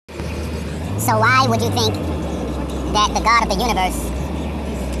So why would you think that the God of the universe,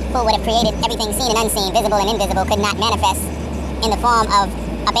 who would have created everything seen and unseen, visible and invisible, could not manifest in the form of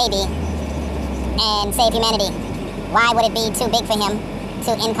a baby and save humanity? Why would it be too big for him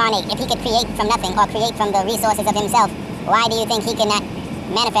to incarnate? If he could create from nothing or create from the resources of himself, why do you think he could not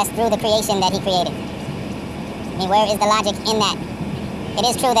manifest through the creation that he created? I mean, where is the logic in that? It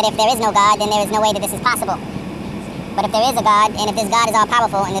is true that if there is no God, then there is no way that this is possible. But if there is a God, and if this God is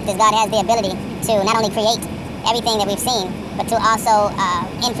all-powerful, and if this God has the ability to not only create everything that we've seen, but to also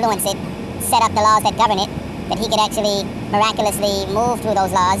influence it, set up the laws that govern it, that he could actually miraculously move through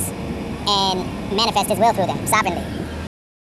those laws and manifest his will through them sovereignly.